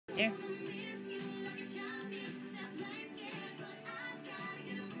there.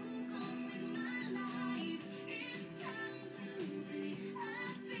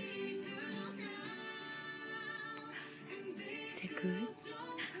 Is that good?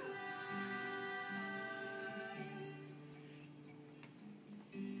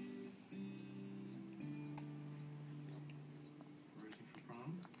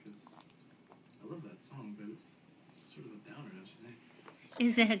 I love that song, but it's sort of a downer, don't you think?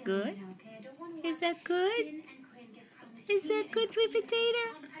 Is that good? Is that good? Is that good, sweet potato?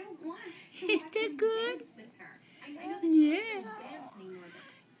 Is that good? Yeah.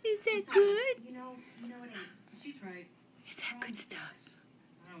 Is that good? You know what I mean. She's right. Is that good stuff?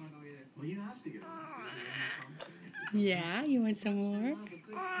 I don't want to go either. Well, you have to go. Yeah, you want some more?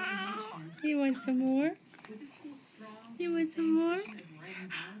 You want some more? You want some more?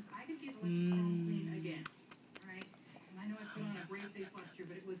 I could get prom queen again. Alright? And I know I put on a brave face last year,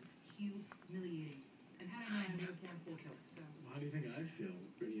 but it was humiliating. And had I known, I would have worn full kilt. So How do you think I feel?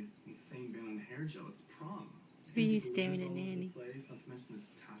 Brittany's insane ban on hair gel. It's prom. Are you staring at Nanny?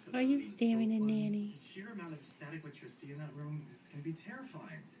 Are you staring at Nanny? The sheer amount of static electricity in that room is going to be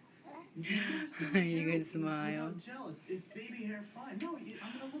terrifying. You can smile. Gel. It's baby hair fine. No,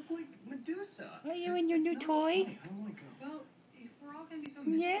 I'm going to look like Medusa. Are you in your new toy? I don't want to go. well, if we're all gonna be so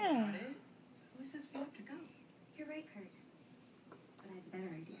miserable about it, who says we have to go? You're right, Kurt. But I have a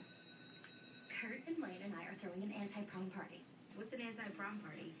better idea. Kurt and Lane and I are throwing an anti-prom party. What's an anti-prom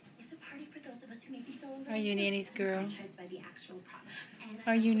party? It's a party for those of us who may be feeling Are you Nanny's girl? by the actual prom. And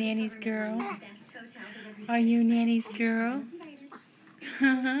Are you Nanny's girl? best hotel delivery Are you Nanny's girl?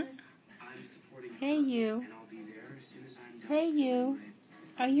 invited. Hey you. Hey you.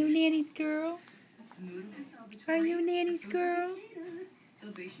 Are you Nanny's girl? Are you Nanny's girl?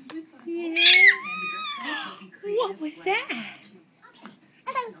 Yeah. What was that?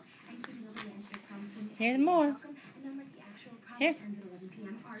 Here's more. Here.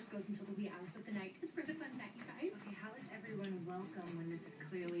 Ours goes until the wee hours of the night. It's for the fun fact, you guys. Okay, how is everyone welcome when this is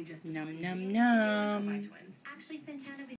clearly just Num num num. Actually, Santana.